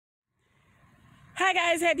Hi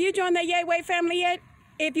guys, have you joined the Yayway family yet?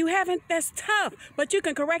 If you haven't, that's tough, but you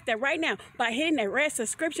can correct that right now by hitting that red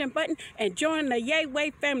subscription button and join the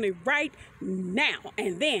Yayway family right now.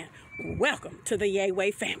 And then, welcome to the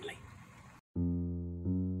Yayway family.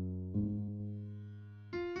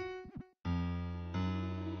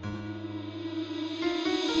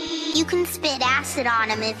 You can spit acid on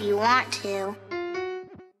him if you want to.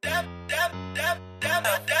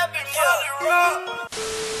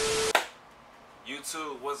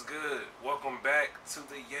 YouTube, what's good? Welcome back to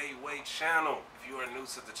the Yayway channel. If you are new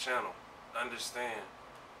to the channel, understand,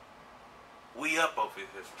 we up over here.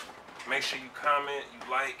 Make sure you comment, you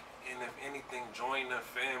like, and if anything, join the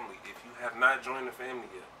family. If you have not joined the family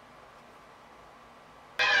yet.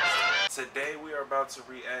 Today we are about to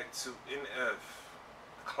react to NF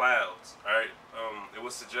Clouds. Alright, it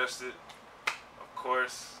was suggested, of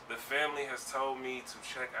course. The family has told me to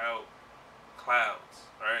check out Clouds.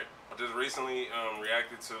 Alright, I just recently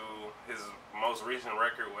reacted to his most recent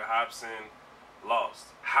record with Hopsin,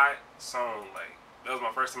 Lost. Hot song, like, that was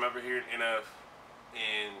my first time ever hearing NF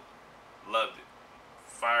and loved it.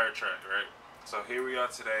 Fire track, right? So here we are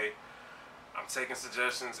today. I'm taking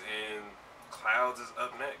suggestions and Clouds is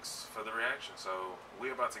up next for the reaction. So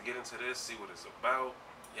we're about to get into this, see what it's about.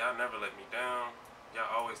 Y'all never let me down. Y'all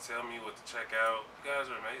always tell me what to check out. You guys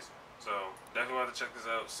are amazing. So definitely want to check this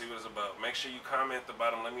out, see what it's about. Make sure you comment at the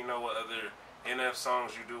bottom. Let me know what other NF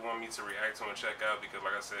songs you do want me to react to and check out, because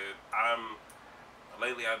like I said,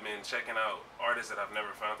 lately I've been checking out artists that I've never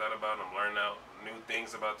found out about, and I'm learning out new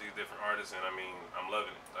things about these different artists, and I mean, I'm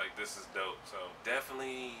loving it. Like, this is dope. So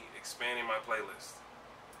definitely expanding my playlist.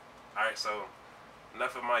 Alright, so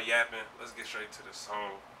enough of my yapping. Let's get straight to the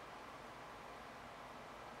song.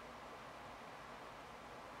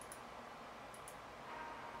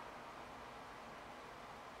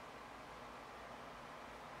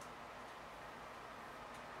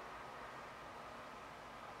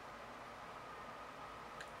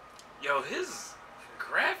 Yo, his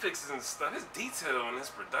graphics and stuff, his detail and his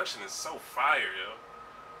production is so fire, yo.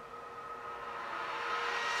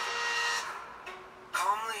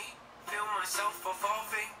 Calmly feel myself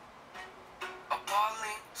evolving,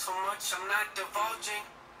 appalling, so much I'm not divulging.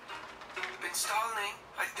 Been stalling,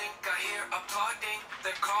 I think I hear applauding.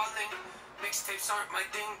 They're calling, mixtapes aren't my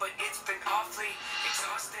thing, but it's been awfully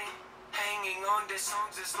exhausting. Hanging on to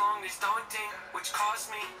songs as long as daunting, which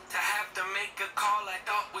caused me to have to make a call I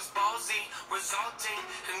thought was ballsy, resulting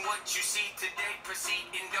in what you see today. Proceed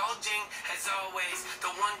indulging, as always,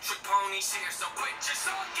 the one-trick pony's here, so quit your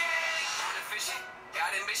sulking. Inefficient,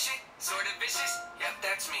 got ambition, sort of vicious, yep,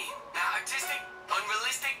 that's me. Not artistic,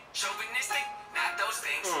 unrealistic, chauvinistic, not those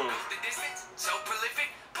things. Go the distance, so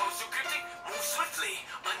prolific, postal cryptic, move swiftly,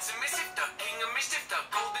 unsubmissive, the king of mischief, the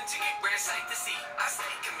golden ticket, rare sight to see. I stay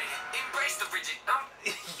committed, embrace the rigid.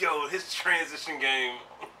 Yo, his transition game.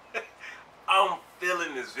 I'm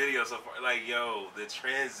feeling this video so far. Like, yo, the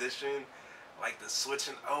transition, like the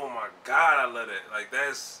switching. Oh my god, I love that. Like,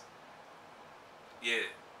 that's, yeah.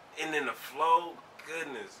 And then the flow,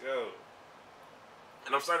 goodness, yo.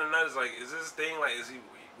 And I'm starting to notice, like, is this thing, like, is he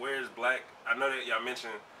wears black? I know that y'all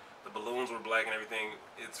mentioned the balloons were black and everything.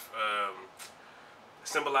 It's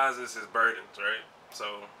symbolizes his burdens, right?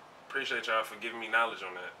 So appreciate y'all for giving me knowledge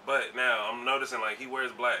on that. But now I'm noticing, like, he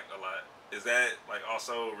wears black a lot. Is that, like,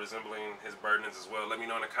 also resembling his burdens as well? Let me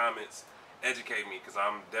know in the comments. Educate me, because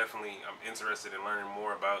I'm interested in learning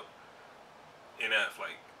more about NF.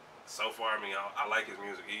 Like, so far, I mean, I like his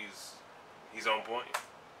music. He's on point.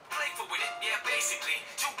 Playful with it, yeah, basically.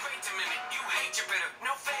 Too great to mimic. You hate your bitter,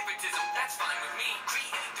 no favoritism. That's fine with me.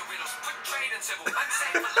 Create the riddles, put trade and civil.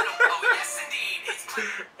 Unsafe a little. Oh yes, indeed. It's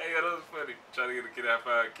Hey, that was funny. Trying to get a kid out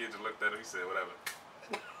of kid just looked at him. He said, whatever.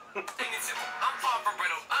 plain and simple. I'm far from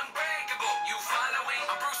brittle, unbreakable. You following?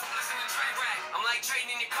 I'm Bruce Willis in the train wreck. I'm like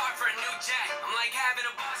trading your car for a new jack. I'm like having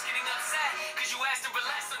a boss getting upset because you asked to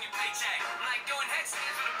relax on your paycheck. I'm like doing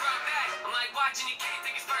headstands with a broad back. I'm like watching your kid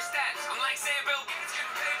take his first steps. I'm like saying Bill Gates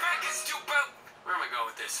couldn't pay rent because it's too broke. Where am I going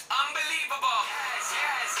with this? Unbelievable. Yes,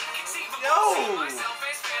 yes, inconceivable. Yo. See myself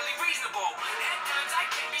as fairly reasonable. At times I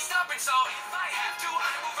can be stubborn, so if I have to,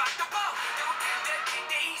 I will rock the boat. Don't take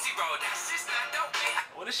the easy road. That's just not the way.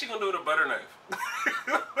 What is she gonna do with a butter knife?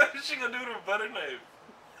 What is she gonna do with a butter knife?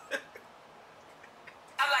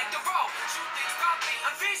 I like to roll, shoot things properly,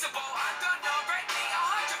 unfeasible. I've done already a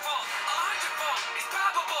hundredfold. It's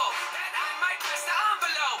probable that I might press the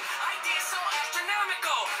envelope. Ideas so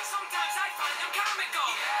astronomical, sometimes I find them comical.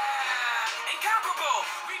 Yeah, incomparable.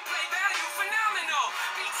 Replay value phenomenal.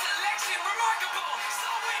 Beat selection remarkable.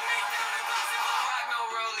 So we make that impossible. Rock no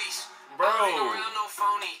rollies. Bro. I ain't around no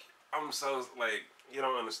phony. I'm so, like, You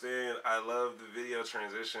don't understand. I love the video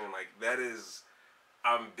transition. Like, that is,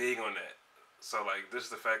 I'm big on that. So, like, just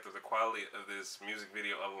the fact of the quality of this music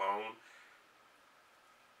video alone.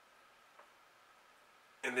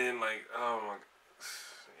 And then, like, oh my,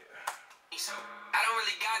 So, I don't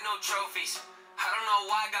really got no trophies. I don't know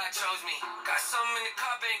why God chose me. Got something in the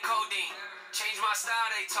cup and codeine. Changed my style,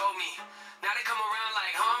 they told me. Now they come around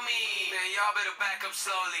like, homie, man, y'all better back up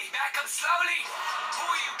slowly. Back up slowly? Who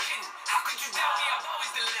are you kidding? How could you doubt me? I've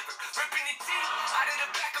always delivered. Ripping the teeth out of the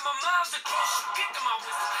back of my mom's the close you get to my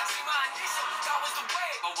wisdom. See my initial, that was the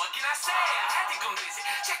way. But what can I say? I had to come visit.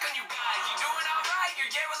 Check on you guys. You doing alright?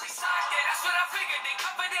 You're yearly signed. Yeah, that's what I figured. They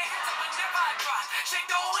cover their heads up whenever I drop. Shake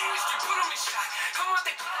the whole industry, put them in shock. Come on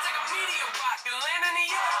the clouds like a meteor rock. And land in the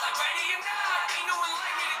air like ready or not. Ain't no one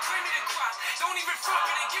like me to cream me the crop. Don't even front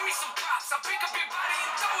me to give me some props. I'll pick up your body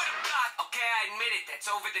and throw it a block. Okay, I admit it, that's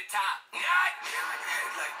over the top. Not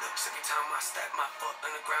headlight looks every time I step my foot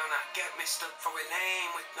on the ground. I get mistook for a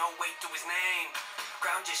lame with no weight to his name.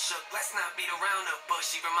 Ground just shook, let's not beat around the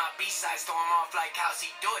bush. Even my B-sides throw him off like how's he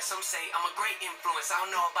do it. Some say I'm a great influence, I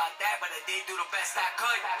don't know about that, but I did do the best I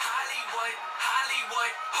could. Hollywood,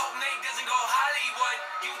 Hollywood, hope Nate doesn't go Hollywood.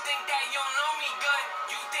 You think that you don't know me good?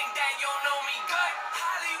 You think that you don't know me good?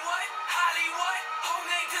 Hollywood, Hollywood, hope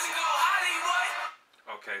Nate doesn't go Hollywood.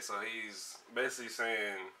 okay, so he's basically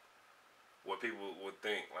saying what people would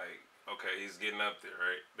think, like, okay, he's getting up there,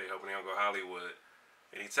 right? They hoping he don't go Hollywood.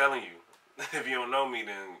 And he's telling you, if you don't know me,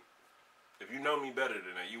 then if you know me better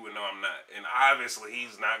than that, you would know I'm not. And obviously,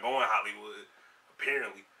 he's not going Hollywood,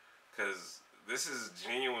 apparently, because this is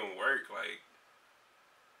genuine work. Like,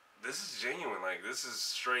 this is genuine. Like, this is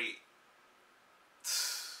straight.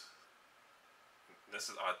 This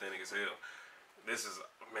is authentic as hell. This is,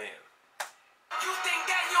 man. You think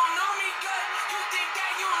that you don't know me good? You think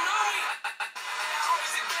that you don't know me?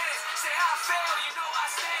 Always advance, say how I fail, you know I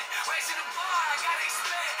stand. Raising the bar, I gotta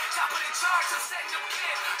expand. Top of the charts, I'm setting up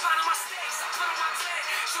camp. Finding my stakes, I put on my plan.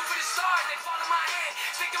 Shoot for the stars, they fall in my hand.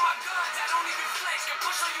 Stick to my guns, I don't even flinch. Can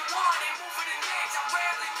push on you one, ain't move for the next. I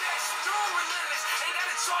rarely miss, you know I'm relentless. Ain't got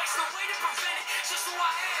a choice, no way to prevent it. Just who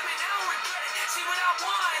I am, and I don't regret it. See what I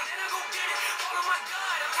want, and then I go get it. Follow my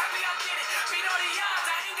gun, I'm happy I did it. Beat all the odds,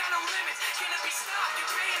 I ain't got no limits. Can it be stopped? You're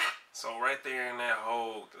paying it. So right there in that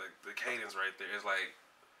whole, the cadence right there is like,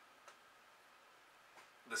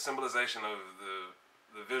 the symbolization of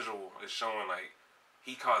the visual is showing like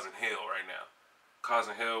he causing hell right now.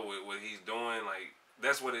 Causing hell with what he's doing, like,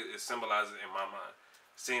 that's what it symbolizes in my mind.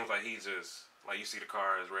 Seems like he's just, like, you see the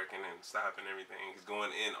cars wrecking and stopping and everything. He's going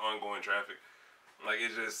in ongoing traffic. Like,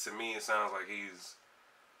 it just, to me, it sounds like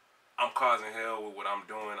I'm causing hell with what I'm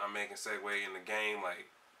doing. I'm making segue in the game. Like,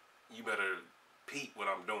 you better peep what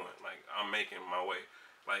I'm doing. Like, I'm making my way.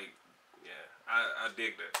 Like, yeah, I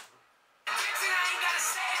dig that. I ain't gotta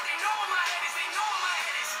say it, they know where my head is, they know where my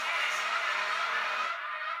head is.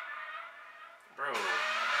 Bro.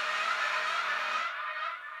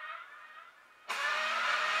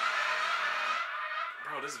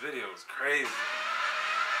 Bro, this video is crazy.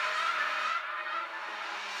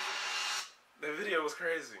 That video was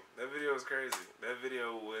crazy. That video was crazy. That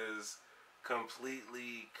video was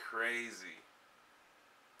completely crazy.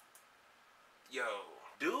 Yo,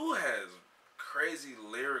 dude has crazy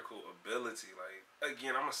lyrical ability. Like,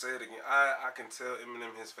 again, I'm gonna say it again. I can tell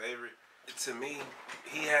Eminem his favorite. To me,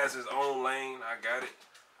 he has his own lane. I got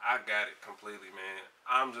it completely, man.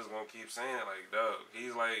 I'm just gonna keep saying it, like, dog.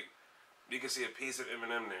 He's like, you can see a piece of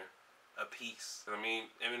Eminem there. A piece. I mean,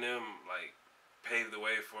 Eminem, like, paved the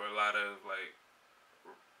way for a lot of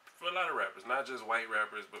rappers. Not just white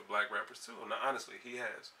rappers, but black rappers too. Now, honestly, he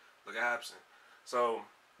has. Look at Hopsin. So,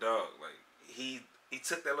 dog, like, he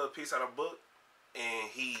took that little piece out of book and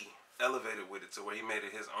he elevated with it to where he made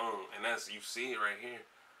it his own. And that's, you see it right here.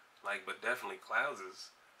 Like, but definitely Clouds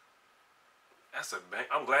is, that's a bang.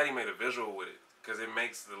 I'm glad he made a visual with it, because it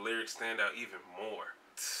makes the lyrics stand out even more.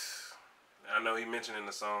 I know he mentioned in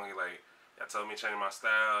the song, he like, y'all told me to change my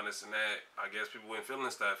style and this and that. I guess people weren't feeling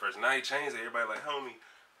this style at first. Now he changed it. Everybody like, homie,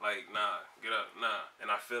 like, nah, get up, nah.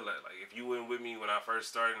 And I feel that. Like, if you weren't with me when I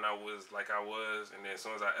first started and I was like I was, and then as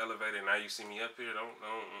soon as I elevated, now you see me up here,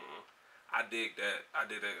 I dig that. I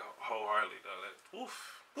did that wholeheartedly, though. That,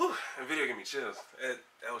 oof. Whew, the video gave me chills.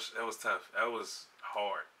 That was tough. That was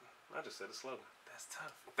hard. I just said the slogan. That's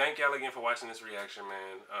tough. Thank y'all again for watching this reaction,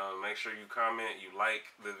 man. Make sure you comment, you like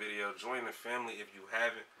the video, join the family if you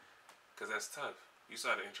haven't, because that's tough. You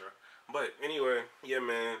saw the intro. But anyway, yeah,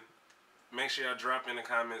 man. Make sure y'all drop in the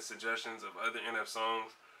comments suggestions of other NF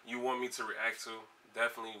songs you want me to react to.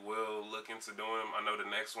 Definitely will look into doing them. I know the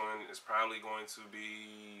next one is probably going to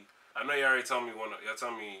be, I know you already told me y'all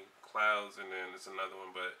told me Clouds, and then it's another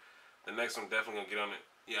one. But the next one, definitely gonna get on it.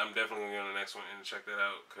 Yeah, I'm definitely gonna get on the next one and check that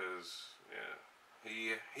out, cause yeah,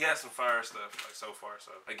 he has some fire stuff like so far.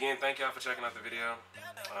 So again, thank y'all for checking out the video.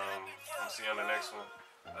 I'll see you on the next one.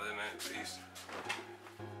 Other than that, peace.